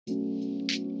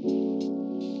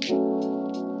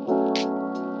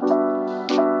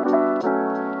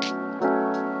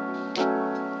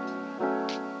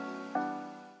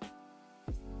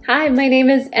Hi, my name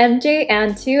is MJ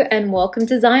Antu, and welcome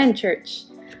to Zion Church.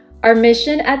 Our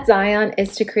mission at Zion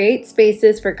is to create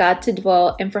spaces for God to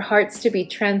dwell and for hearts to be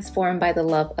transformed by the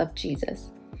love of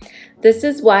Jesus. This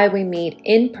is why we meet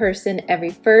in person every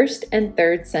first and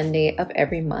third Sunday of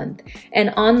every month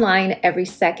and online every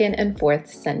second and fourth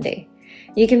Sunday.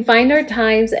 You can find our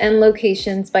times and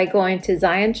locations by going to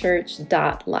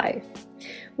zionchurch.live.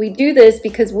 We do this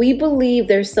because we believe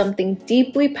there's something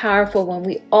deeply powerful when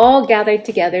we all gather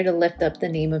together to lift up the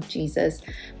name of Jesus,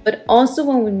 but also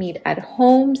when we meet at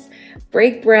homes,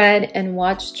 break bread, and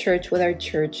watch church with our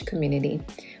church community.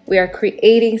 We are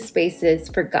creating spaces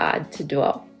for God to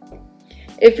dwell.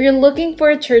 If you're looking for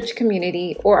a church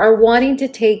community or are wanting to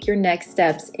take your next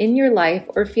steps in your life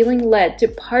or feeling led to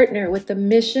partner with the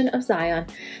mission of Zion,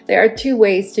 there are two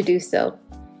ways to do so.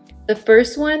 The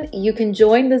first one, you can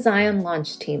join the Zion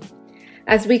launch team.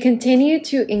 As we continue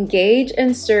to engage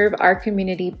and serve our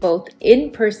community both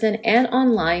in person and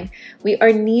online, we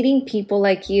are needing people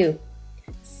like you.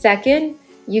 Second,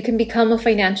 you can become a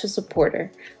financial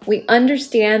supporter. We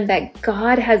understand that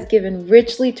God has given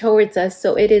richly towards us,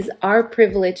 so it is our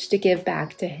privilege to give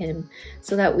back to Him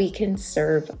so that we can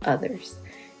serve others.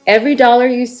 Every dollar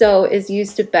you sow is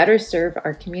used to better serve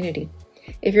our community.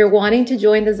 If you're wanting to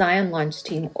join the Zion launch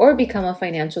team or become a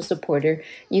financial supporter,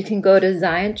 you can go to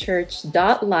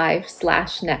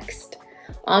zionchurch.live/next.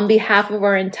 On behalf of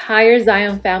our entire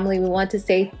Zion family, we want to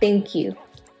say thank you.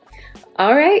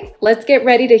 All right, let's get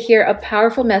ready to hear a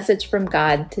powerful message from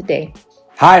God today.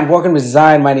 Hi, and welcome to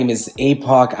Zion. My name is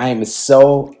Apoc. I am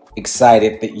so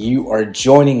excited that you are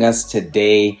joining us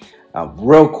today.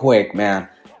 Real quick, man,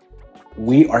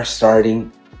 we are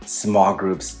starting small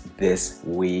groups this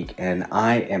week, and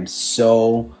I am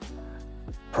so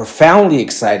profoundly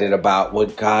excited about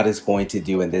what God is going to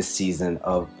do in this season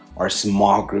of our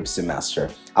small group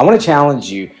semester. I want to challenge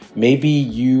you. Maybe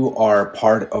you are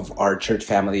part of our church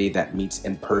family that meets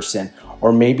in person,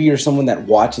 or maybe you're someone that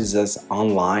watches us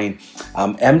online.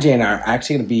 MJ and I are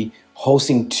actually going to be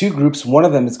hosting two groups. One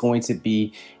of them is going to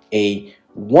be a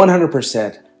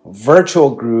 100%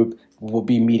 virtual group. We'll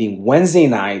be meeting Wednesday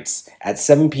nights at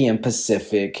 7 p.m.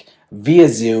 Pacific via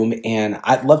Zoom, and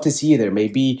I'd love to see you there.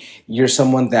 Maybe you're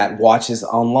someone that watches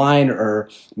online, or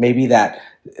maybe that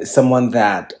someone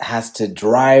that has to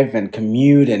drive and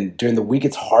commute, and during the week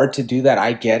it's hard to do that.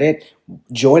 I get it.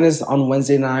 Join us on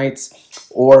Wednesday nights,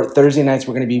 or Thursday nights.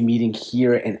 We're going to be meeting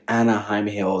here in Anaheim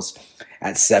Hills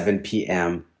at 7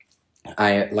 p.m.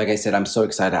 Like I said, I'm so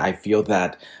excited. I feel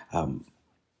that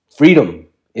freedom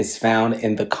is found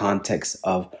in the context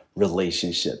of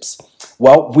relationships.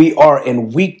 Well, we are in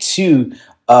week 2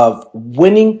 of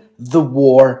winning the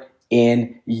war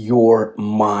in your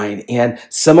mind. And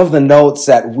some of the notes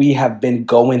that we have been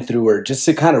going through, or just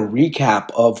to kind of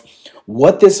recap of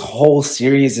what this whole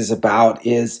series is about,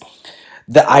 is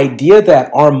the idea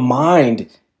that our mind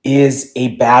is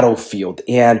a battlefield.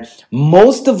 And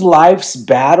most of life's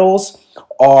battles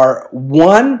are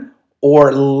won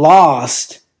or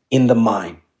lost in the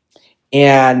mind.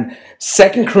 And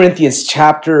 2 Corinthians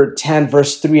chapter 10,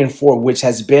 verse 3 and 4, which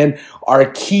has been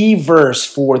our key verse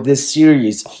for this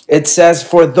series, it says,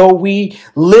 "For though we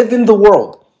live in the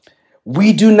world,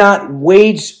 we do not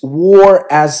wage war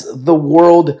as the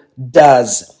world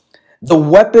does. The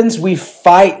weapons we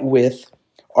fight with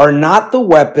are not the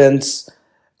weapons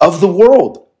of the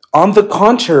world. On the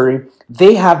contrary,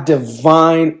 they have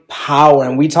divine power."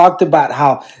 And we talked about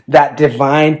how that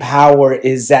divine power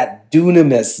is that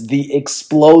dunamis, the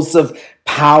explosive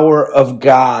power of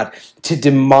God to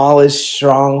demolish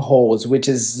strongholds, which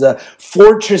is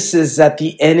fortresses that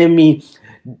the enemy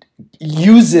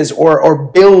uses or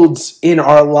builds in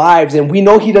our lives. And we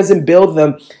know he doesn't build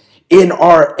them in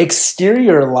our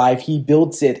exterior life. He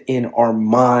builds it in our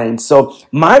mind. So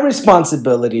my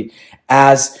responsibility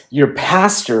as your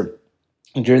pastor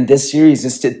during this series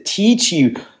is to teach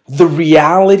you the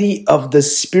reality of the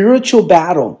spiritual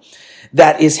battle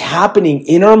that is happening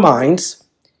in our minds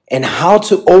and how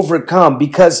to overcome.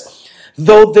 Because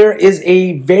though there is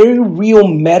a very real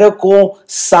medical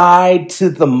side to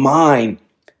the mind,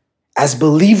 as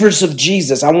believers of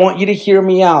Jesus, I want you to hear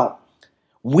me out.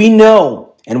 We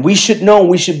know, and we should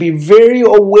be very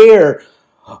aware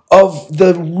of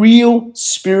the real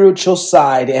spiritual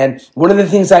side. And one of the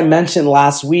things I mentioned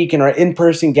last week in our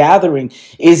in-person gathering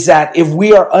is that if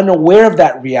we are unaware of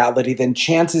that reality, then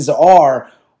chances are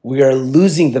we are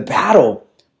losing the battle.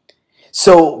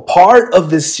 So part of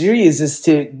this series is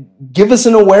to give us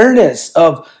an awareness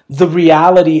of the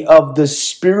reality of the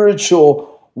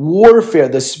spiritual warfare,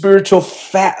 the spiritual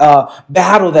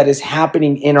battle that is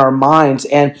happening in our minds.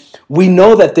 And we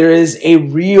know that there is a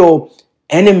real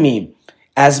enemy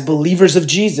as believers of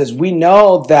Jesus, we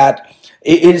know that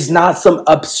it is not some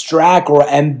abstract or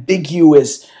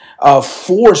ambiguous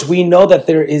force. We know that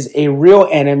there is a real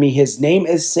enemy. His name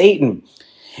is Satan.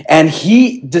 And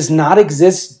he does not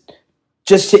exist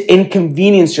just to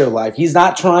inconvenience your life. He's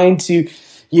not trying to,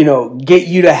 get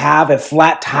you to have a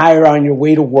flat tire on your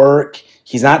way to work.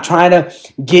 He's not trying to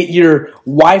get your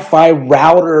Wi-Fi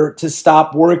router to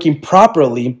stop working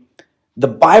properly. The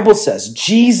Bible says,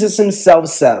 Jesus himself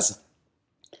says,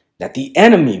 that the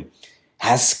enemy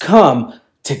has come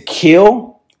to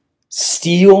kill,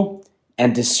 steal,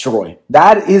 and destroy.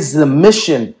 That is the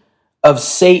mission of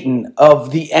Satan,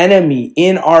 of the enemy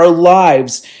in our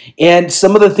lives. And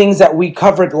some of the things that we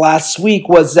covered last week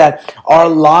was that our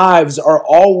lives are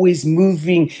always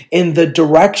moving in the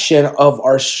direction of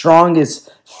our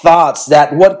strongest thoughts,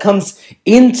 that what comes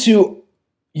into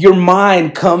your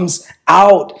mind comes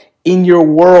out in your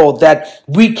world, that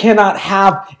we cannot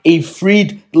have a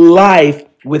freed life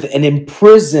with an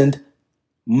imprisoned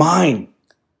mind.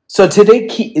 So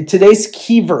today's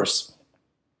key verse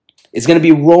is going to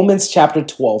be Romans chapter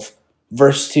 12,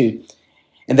 verse 2.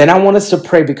 And then I want us to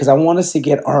pray because I want us to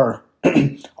get our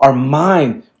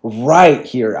mind right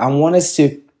here. I want us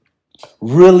to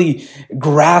really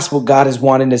grasp what God is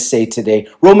wanting to say today.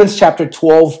 Romans chapter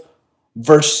 12,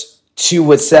 verse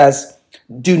 2, it says,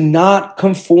 do not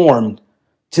conform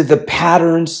to the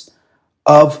patterns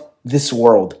of this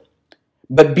world,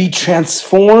 but be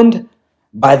transformed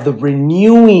by the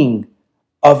renewing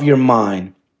of your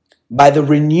mind. By the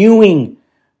renewing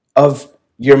of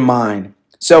your mind.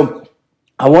 So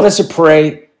I want us to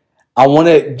pray. I want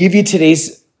to give you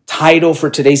today's title for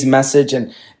today's message.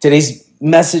 And today's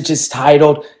message is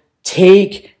titled,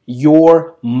 Take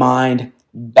Your Mind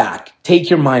Back. Take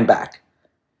your mind back.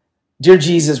 Dear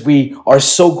Jesus, we are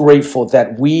so grateful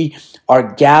that we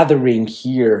are gathering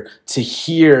here to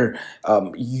hear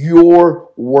your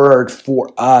word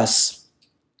for us.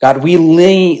 God, we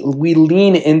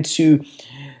lean into,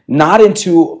 not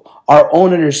into our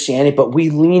own understanding, but we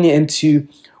lean into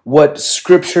what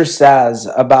Scripture says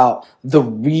about the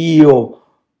real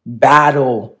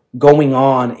battle going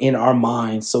on in our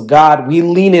minds. So God, we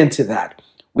lean into that.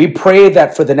 We pray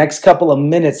that for the next couple of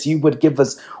minutes, you would give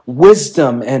us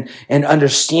wisdom and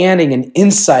understanding and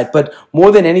insight, but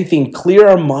more than anything, clear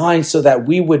our minds so that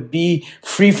we would be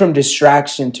free from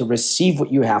distraction to receive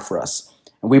what you have for us.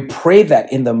 And we pray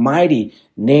that in the mighty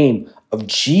name of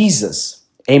Jesus.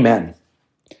 Amen.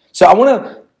 So I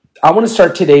want to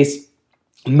start today's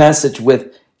message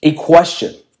with a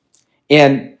question.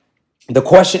 And the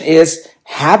question is,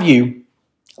 have you,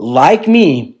 like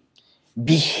me,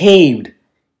 behaved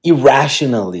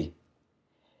irrationally?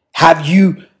 Have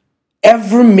you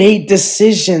ever made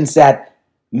decisions that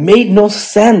made no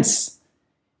sense?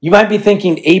 You might be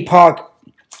thinking, APOC,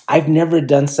 I've never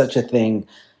done such a thing.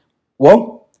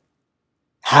 Well,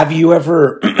 have you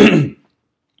ever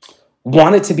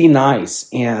wanted to be nice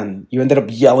and you ended up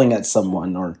yelling at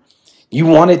someone, or you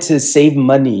wanted to save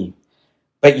money,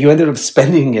 but you ended up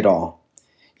spending it all?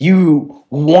 You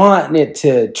wanted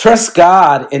to trust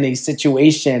God in a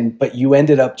situation, but you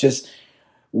ended up just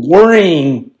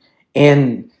worrying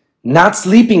and not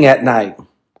sleeping at night.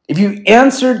 If you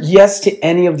answered yes to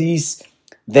any of these,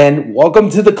 then welcome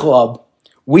to the club.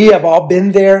 We have all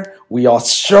been there. We all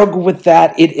struggle with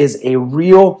that. It is a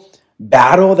real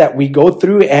battle that we go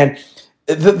through. And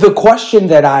the question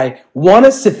that I want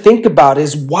us to think about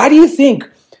is, why do you think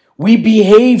we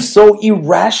behave so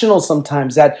irrational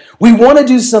sometimes, that we want to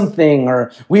do something,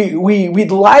 or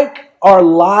we'd like our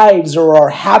lives or our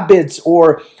habits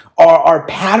or our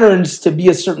patterns to be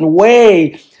a certain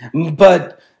way,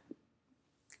 but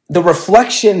the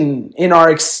reflection in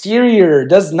our exterior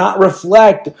does not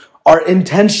reflect our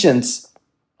intentions?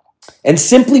 And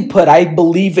simply put, I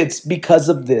believe it's because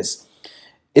of this.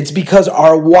 It's because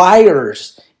our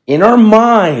wires in our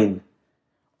mind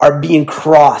are being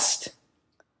crossed.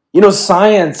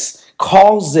 Science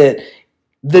calls it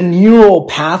the neural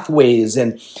pathways.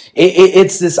 And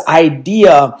it's this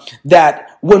idea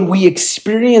that when we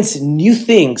experience new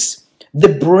things, the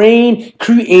brain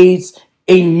creates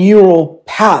a neural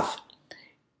path.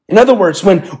 In other words,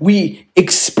 when we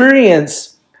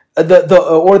experience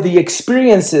the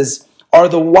experiences are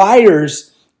the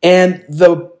wires, and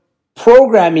the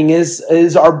programming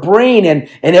is our brain, and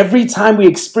every time we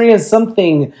experience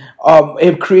something,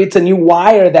 it creates a new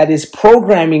wire that is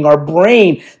programming our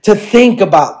brain to think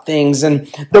about things.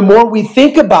 And the more we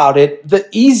think about it, the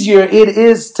easier it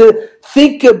is to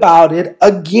think about it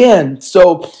again.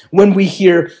 So when we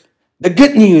hear the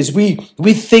good news, we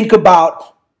think about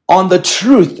on the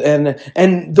truth,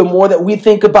 and the more that we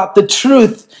think about the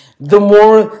truth, the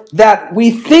more that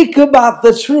we think about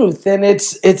the truth. And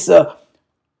it's a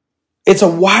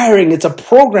wiring, it's a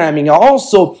programming.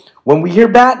 Also, when we hear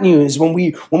bad news, when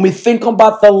we think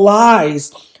about the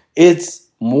lies, it's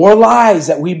more lies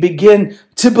that we begin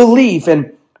to believe.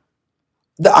 And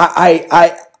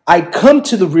I come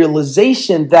to the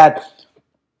realization that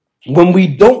when we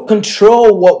don't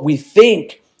control what we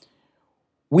think,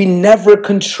 we never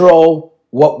control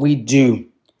what we do.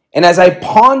 And as I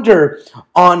ponder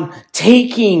on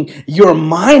taking your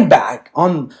mind back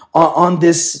on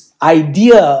this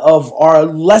idea of our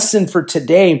lesson for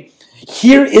today,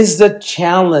 here is the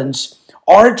challenge.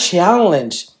 Our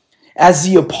challenge as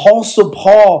the Apostle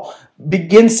Paul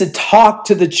begins to talk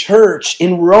to the church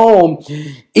in Rome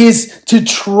is to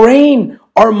train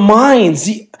our minds.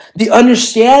 The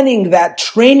understanding that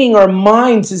training our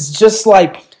minds is just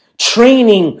like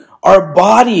training our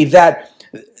body, that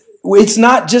it's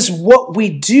not just what we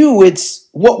do, it's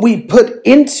what we put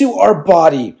into our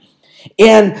body.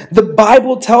 And the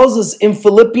Bible tells us in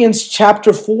Philippians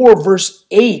chapter 4, verse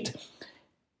 8,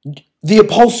 the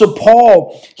Apostle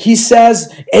Paul, he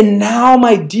says, "And now,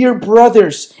 my dear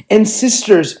brothers and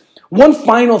sisters, one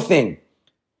final thing.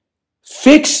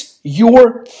 Fix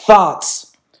your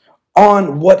thoughts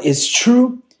on what is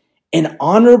true and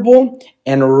honorable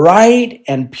and right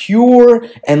and pure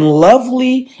and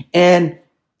lovely and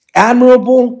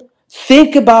admirable.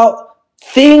 Think about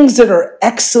things that are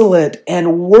excellent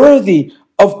and worthy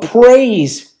of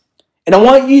praise." And I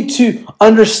want you to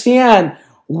understand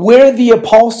where the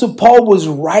Apostle Paul was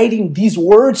writing these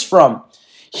words from.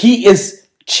 He is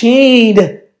chained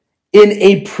in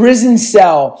a prison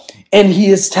cell, and he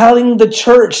is telling the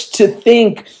church to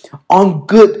think on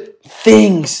good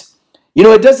things. You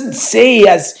know, it doesn't say,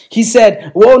 as he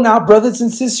said, "Well, now, brothers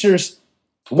and sisters,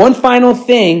 one final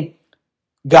thing.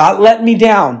 God let me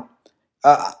down.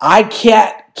 I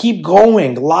can't keep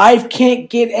going. Life can't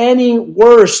get any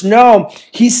worse." No,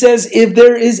 he says, if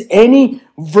there is any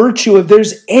virtue, if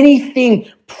there's anything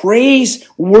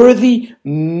praiseworthy,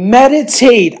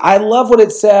 meditate. I love what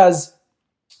it says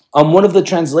on one of the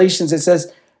translations. It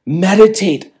says,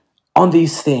 meditate on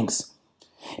these things.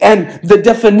 And the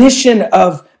definition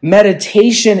of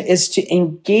meditation is to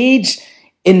engage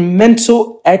in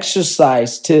mental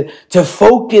exercise, to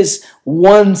focus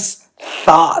one's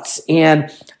thoughts. And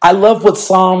I love what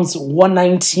Psalms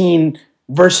 119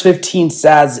 verse 15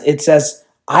 says. It says,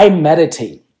 "I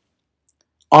meditate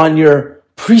on your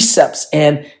precepts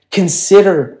and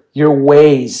consider your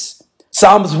ways."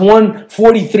 Psalms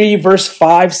 143 verse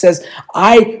 5 says,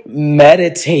 "I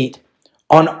meditate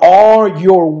on all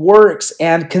your works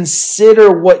and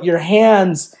consider what your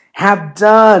hands have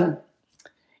done."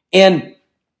 And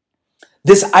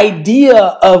this idea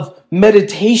of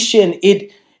meditation,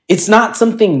 it's not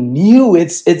something new.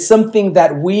 It's something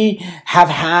that we have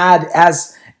had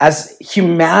as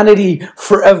humanity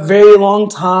for a very long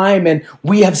time. And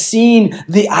we have seen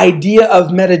the idea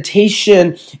of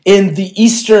meditation in the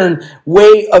Eastern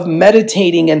way of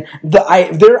meditating. And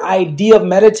their idea of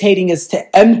meditating is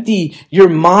to empty your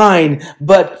mind.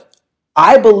 But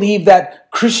I believe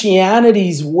that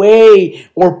Christianity's way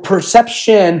or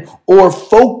perception or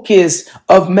focus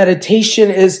of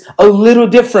meditation is a little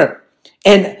different.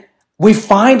 And we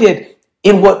find it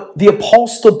in what the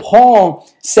Apostle Paul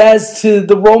says to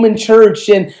the Roman church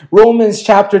in Romans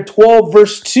chapter 12,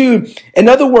 verse 2. In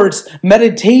other words,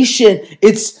 meditation,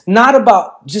 it's not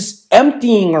about just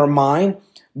emptying our mind,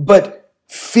 but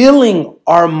filling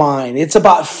our mind. It's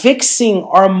about fixing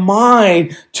our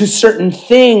mind to certain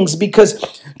things, because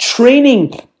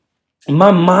training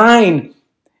my mind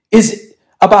is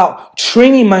about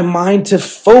training my mind to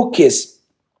focus.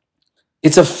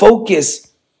 It's a focus.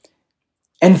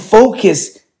 And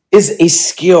focus is a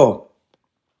skill,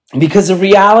 because the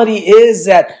reality is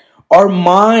that our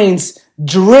minds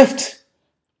drift.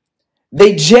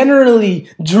 They generally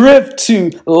drift to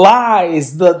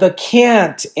lies, the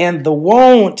can't and the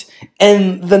won't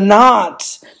and the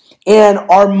not. And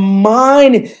our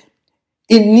mind,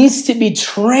 it needs to be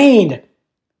trained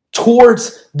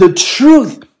towards the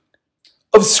truth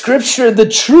of Scripture, the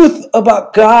truth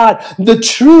about God, the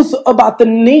truth about the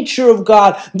nature of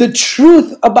God, the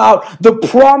truth about the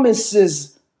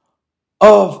promises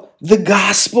of the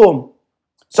gospel.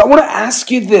 So I want to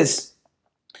ask you this,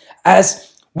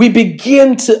 as we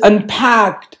begin to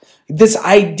unpack this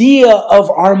idea of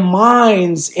our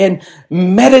minds and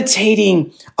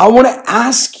meditating, I want to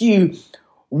ask you,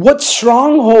 what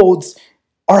strongholds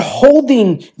are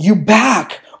holding you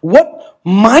back? What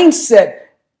mindset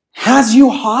has you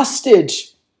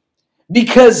hostage?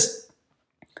 Because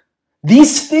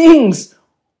these things,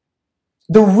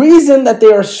 the reason that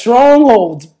they are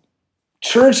strongholds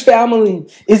church family,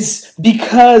 is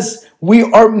because we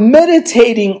are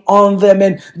meditating on them.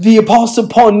 And the Apostle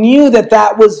Paul knew that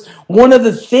that was one of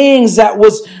the things that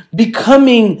was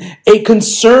becoming a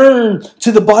concern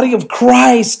to the body of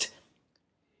Christ.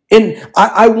 And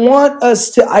I want us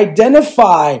to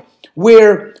identify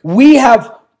where we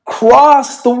have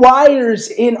crossed the wires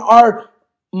in our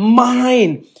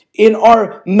mind, in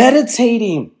our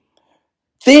meditating.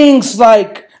 Things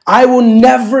like, I will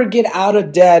never get out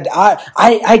of debt.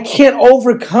 I can't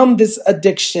overcome this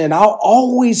addiction. I'll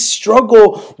always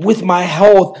struggle with my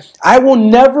health. I will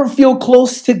never feel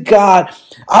close to God.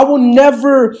 I will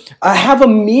never have a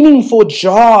meaningful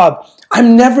job.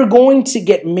 I'm never going to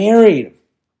get married.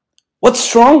 What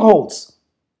strongholds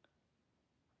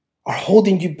are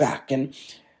holding you back?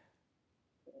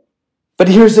 But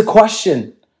here's the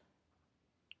question.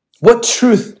 What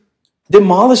truth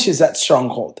demolishes that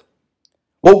stronghold?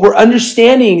 Well, we're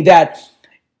understanding that,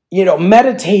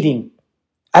 meditating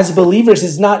as believers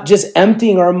is not just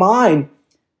emptying our mind.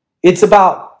 It's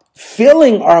about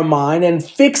filling our mind and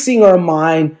fixing our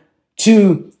mind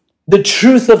to the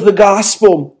truth of the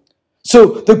gospel.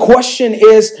 So the question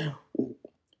is,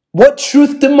 what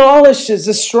truth demolishes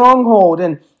the stronghold?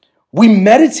 And we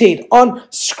meditate on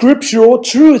scriptural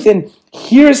truth. And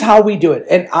here's how we do it.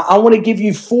 And I want to give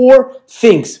you 4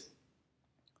 things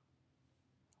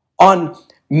on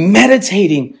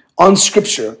meditating on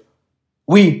scripture.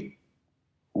 We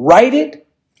write it,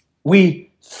 we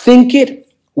think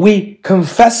it, we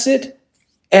confess it,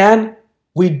 and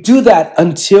we do that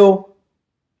until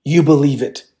you believe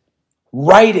it.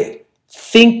 Write it,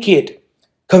 think it,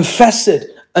 confess it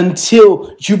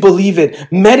until you believe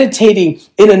it. Meditating,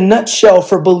 in a nutshell,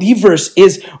 for believers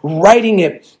is writing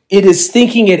it. It is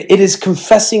thinking it. It is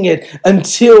confessing it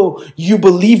until you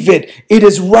believe it. It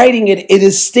is writing it. It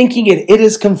is thinking it. It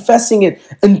is confessing it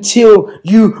until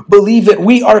you believe it.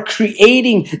 We are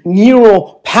creating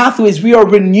neural pathways. We are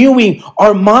renewing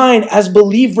our mind as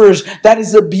believers. That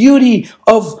is the beauty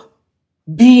of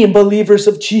being believers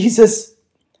of Jesus,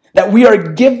 that we are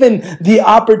given the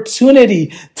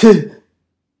opportunity to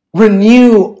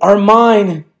renew our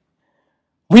mind.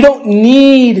 We don't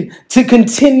need to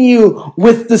continue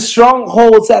with the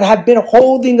strongholds that have been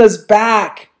holding us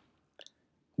back.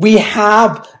 We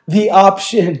have the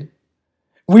option.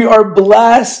 We are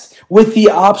blessed with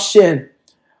the option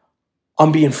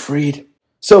on being freed.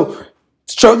 So,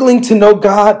 struggling to know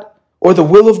God or the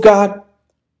will of God,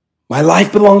 my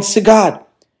life belongs to God.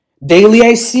 Daily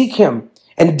I seek Him,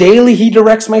 and daily He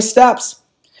directs my steps.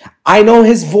 I know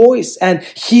His voice, and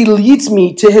He leads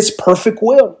me to His perfect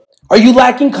will. Are you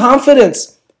lacking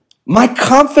confidence? My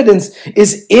confidence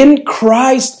is in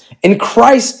Christ and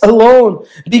Christ alone,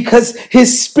 because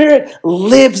His Spirit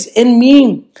lives in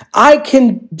me. I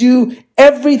can do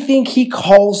everything He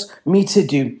calls me to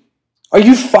do. Are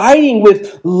you fighting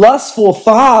with lustful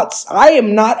thoughts? I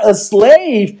am not a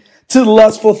slave to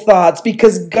lustful thoughts,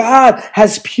 because God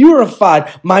has purified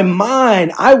my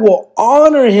mind. I will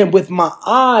honor Him with my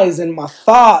eyes and my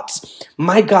thoughts.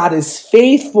 My God is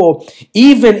faithful.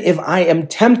 Even if I am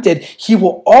tempted, He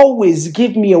will always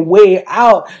give me a way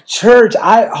out. Church,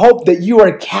 I hope that you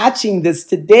are catching this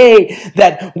today,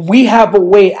 that we have a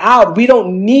way out. We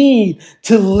don't need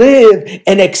to live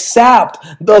and accept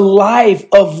the life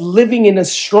of living in a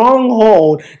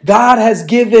stronghold. God has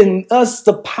given us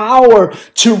the power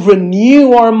to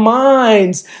renew our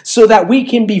minds so that we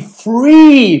can be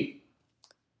free.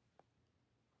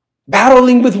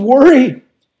 Battling with worry.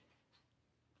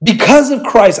 Because of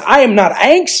Christ, I am not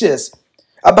anxious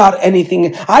about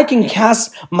anything. I can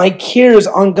cast my cares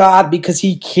on God because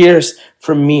He cares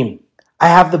for me. I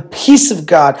have the peace of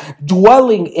God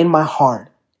dwelling in my heart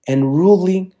and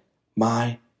ruling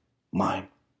my mind.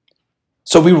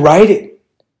 So we write it.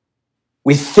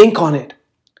 We think on it.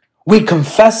 We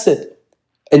confess it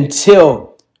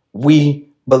until we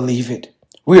believe it.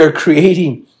 We are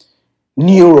creating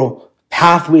neural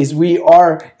pathways. We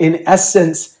are, in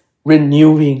essence,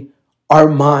 renewing our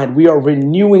mind. We are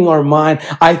renewing our mind.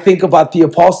 I think about the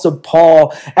Apostle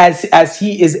Paul as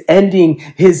he is ending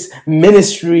his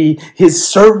ministry, his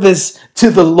service to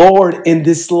the Lord in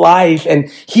this life, and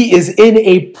he is in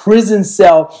a prison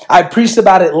cell. I preached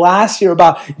about it last year,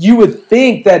 about you would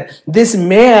think that this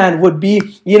man would be,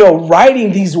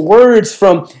 writing these words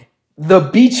from the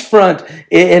beachfront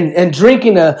and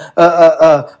drinking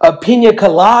a pina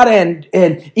colada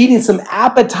and eating some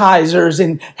appetizers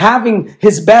and having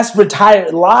his best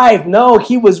retired life. No,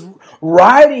 he was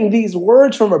writing these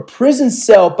words from a prison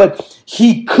cell, but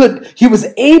he was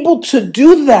able to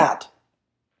do that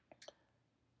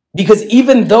because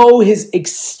even though his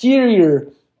exterior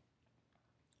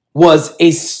was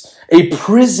a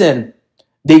prison.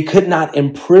 They could not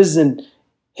imprison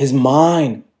his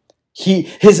mind.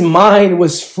 His mind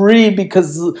was free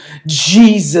because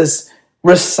Jesus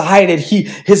resided.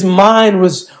 His mind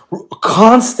was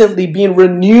constantly being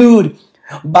renewed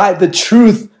by the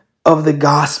truth of the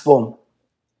gospel.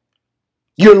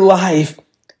 Your life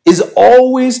is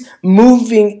always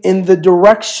moving in the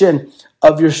direction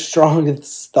of your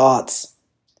strongest thoughts.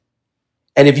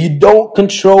 And if you don't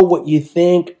control what you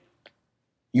think,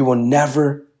 you will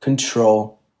never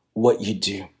control what you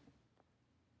do.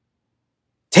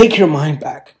 Take your mind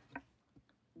back.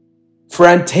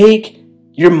 Friend, take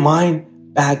your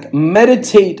mind back.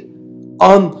 Meditate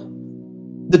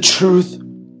on the truth.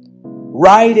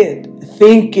 Write it,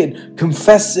 think it,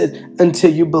 confess it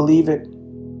until you believe it.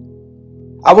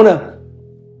 I want to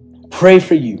pray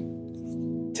for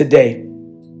you today.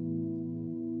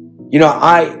 You know,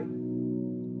 I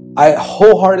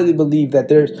wholeheartedly believe that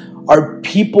there are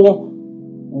people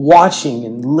watching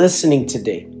and listening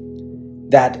today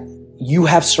that you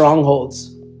have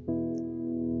strongholds.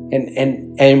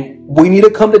 And we need to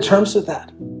come to terms with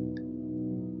that.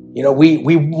 You know,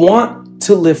 we want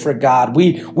to live for God.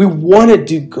 We want to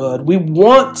do good. We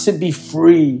want to be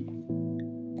free.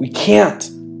 We can't.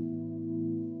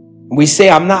 We say,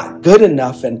 I'm not good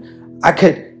enough, and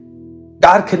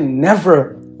God could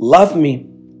never love me.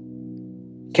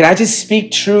 Can I just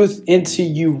speak truth into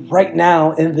you right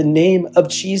now in the name of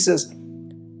Jesus?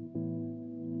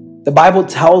 The Bible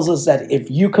tells us that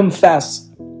if you confess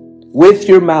with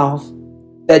your mouth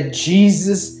that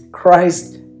Jesus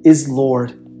Christ is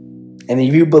Lord, and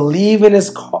if you believe in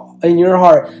your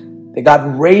heart that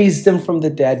God raised him from the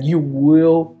dead, you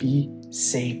will be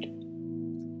saved.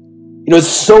 You know, it's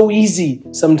so easy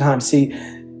sometimes,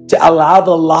 to allow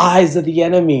the lies of the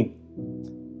enemy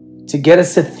to get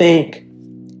us to think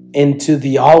into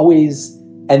the always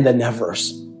and the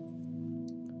nevers.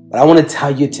 But I want to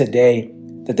tell you today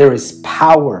that there is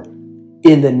power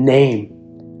in the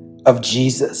name of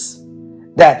Jesus.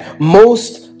 That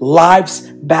most life's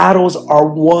battles are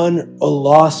won or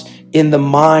lost in the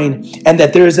mind. And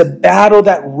that there is a battle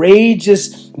that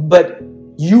rages, but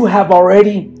you have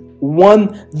already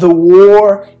won the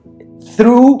war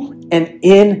through and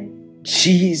in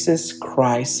Jesus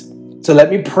Christ. So let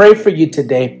me pray for you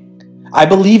today. I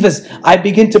believe as I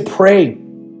begin to pray,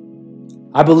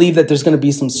 I believe that there's going to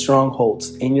be some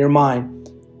strongholds in your mind.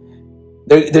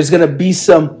 There's going to be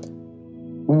some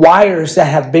wires that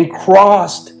have been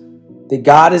crossed that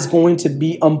God is going to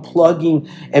be unplugging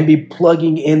and be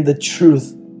plugging in the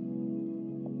truth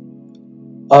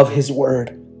of his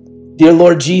word. Dear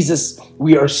Lord Jesus,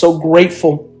 we are so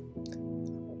grateful.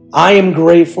 I am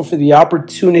grateful for the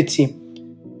opportunity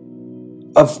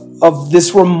of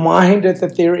this reminder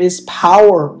that there is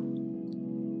power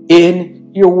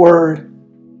in your word.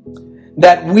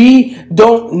 That we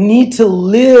don't need to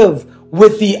live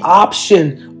with the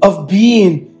option of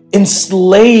being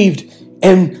enslaved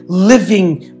and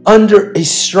living under a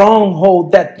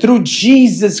stronghold. That through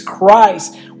Jesus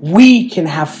Christ, we can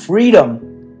have freedom.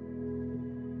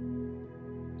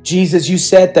 Jesus, you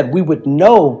said that we would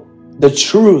know the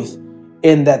truth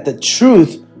and that the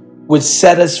truth would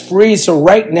set us free. So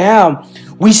right now,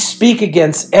 we speak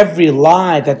against every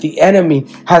lie that the enemy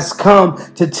has come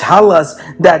to tell us,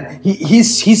 that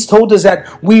he's told us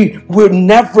that we would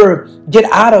never get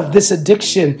out of this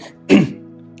addiction,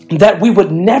 that we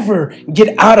would never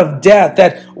get out of debt,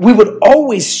 that we would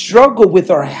always struggle with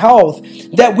our health,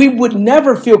 that we would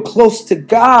never feel close to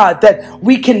God, that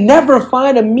we can never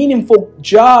find a meaningful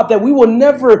job, that we will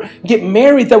never get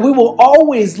married, that we will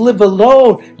always live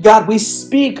alone. God, we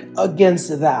speak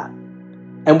against that.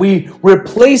 And we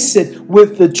replace it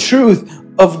with the truth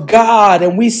of God.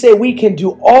 And we say we can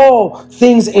do all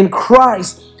things in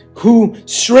Christ who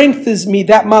strengthens me,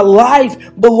 that my life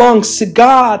belongs to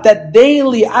God, that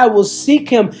daily I will seek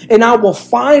him and I will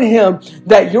find him,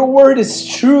 that your word is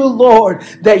true, Lord,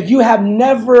 that you have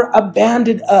never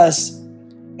abandoned us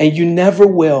and you never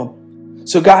will.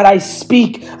 So God, I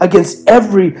speak against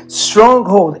every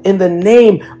stronghold in the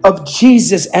name of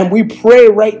Jesus. And we pray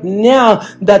right now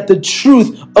that the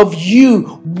truth of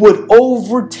you would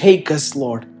overtake us,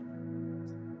 Lord.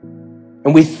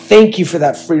 And we thank you for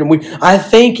that freedom. I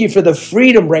thank you for the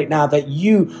freedom right now that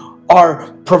you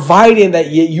are providing, that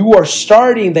you are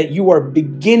starting, that you are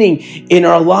beginning in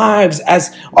our lives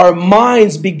as our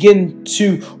minds begin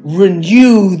to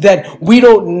renew, that we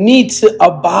don't need to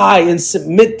abide and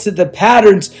submit to the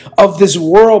patterns of this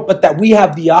world, but that we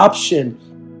have the option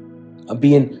of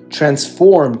being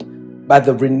transformed by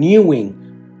the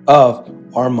renewing of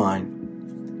our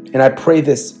mind. And I pray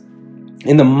this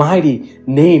in the mighty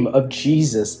name of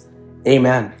Jesus.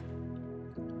 Amen.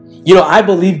 I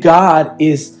believe God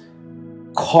is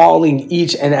calling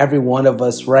each and every one of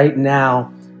us right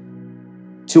now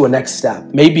to a next step.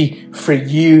 Maybe for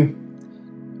you,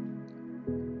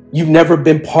 you've never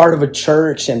been part of a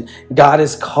church and God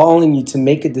is calling you to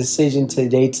make a decision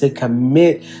today to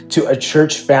commit to a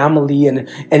church family. And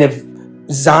if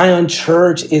Zion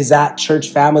Church is that church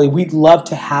family, we'd love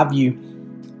to have you.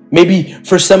 Maybe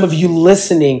for some of you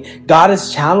listening, God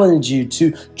has challenged you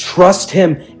to trust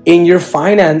Him in your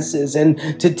finances and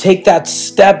to take that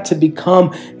step to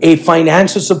become a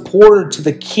financial supporter to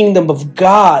the kingdom of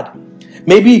God.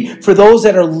 Maybe for those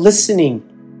that are listening,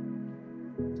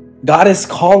 God is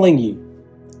calling you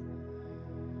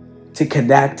to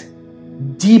connect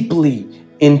deeply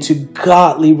into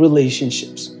godly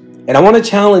relationships. And I want to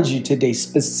challenge you today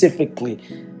specifically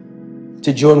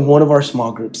to join one of our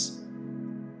small groups.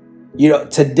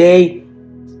 Today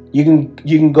you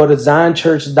can go to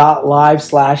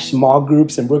zionchurch.live/small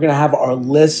groups, and we're going to have our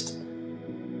list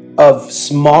of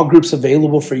small groups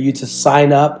available for you to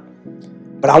sign up.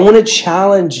 But I want to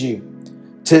challenge you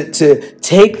to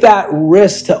take that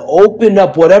risk to open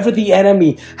up whatever the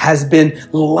enemy has been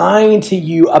lying to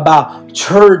you about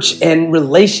church and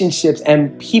relationships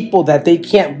and people, that they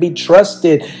can't be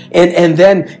trusted, and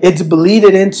then it's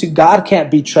bleeded into God can't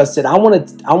be trusted. I want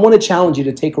to challenge you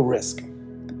to take a risk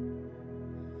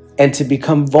and to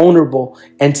become vulnerable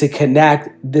and to connect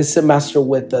this semester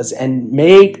with us and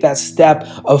make that step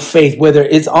of faith, whether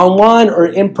it's online or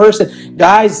in person.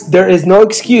 Guys, there is no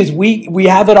excuse. We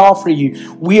have it all for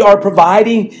you. We are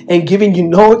providing and giving you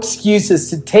no excuses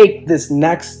to take this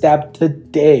next step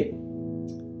today.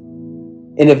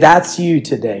 And if that's you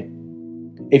today,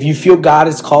 if you feel God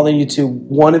is calling you to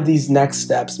one of these next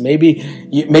steps, maybe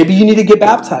you need to get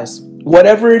baptized,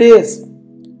 whatever it is.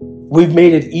 We've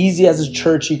made it easy as a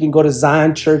church. You can go to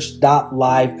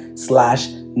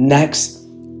zionchurch.live/next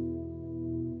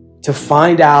to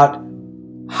find out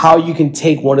how you can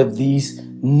take one of these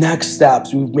next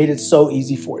steps. We've made it so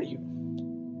easy for you.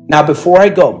 Now, before I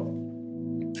go,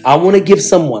 I want to give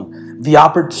someone the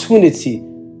opportunity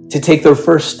to take their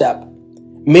first step.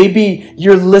 Maybe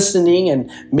you're listening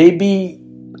and maybe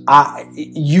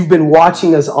you've been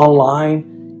watching us online,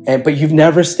 but you've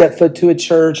never stepped foot to a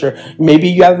church, or maybe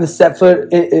you haven't stepped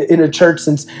foot in a church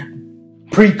since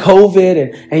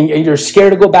pre-COVID and you're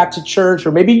scared to go back to church,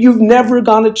 or maybe you've never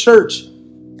gone to church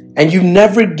and you've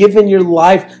never given your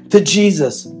life to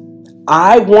Jesus.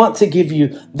 I want to give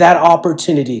you that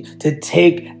opportunity to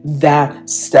take that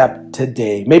step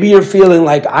today. Maybe you're feeling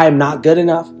like I am not good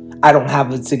enough. I don't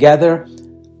have it together.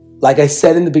 Like I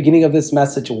said in the beginning of this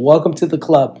message, welcome to the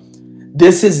club.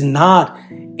 This is not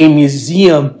a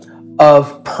museum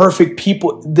of perfect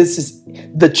people.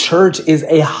 The church is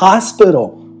a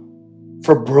hospital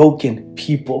for broken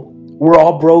people. We're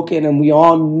all broken and we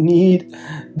all need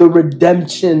the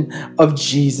redemption of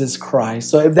Jesus Christ.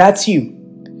 So if that's you,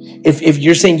 if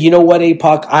you're saying, you know what,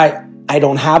 APOC, I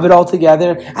don't have it all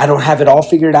together. I don't have it all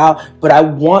figured out, but I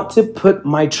want to put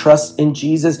my trust in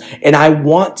Jesus and I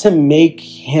want to make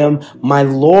Him my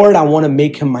Lord. I want to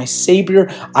make Him my Savior.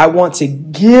 I want to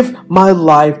give my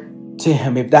life to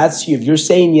Him. If that's you, if you're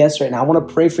saying yes right now, I want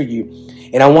to pray for you.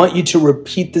 And I want you to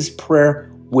repeat this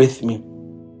prayer with me.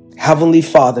 Heavenly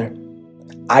Father,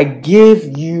 I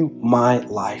give you my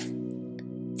life.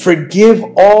 Forgive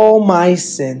all my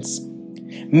sins.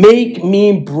 Make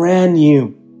me brand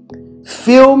new.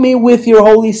 Fill me with your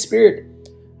Holy Spirit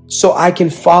so I can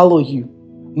follow you.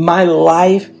 My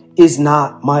life is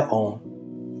not my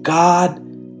own. God,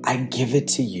 I give it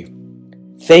to you.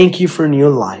 Thank you for new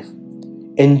life.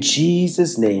 In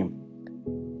Jesus' name,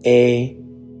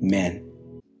 amen.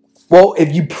 Well,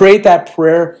 if you prayed that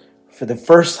prayer for the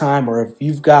first time, or if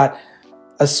you've got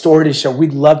a story to share,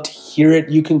 we'd love to hear it.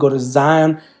 You can go to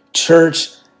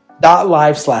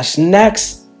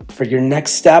zionchurch.live/next for your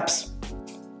next steps.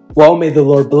 Well, may the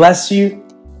Lord bless you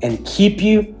and keep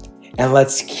you, and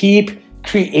let's keep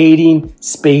creating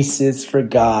spaces for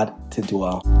God to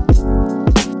dwell.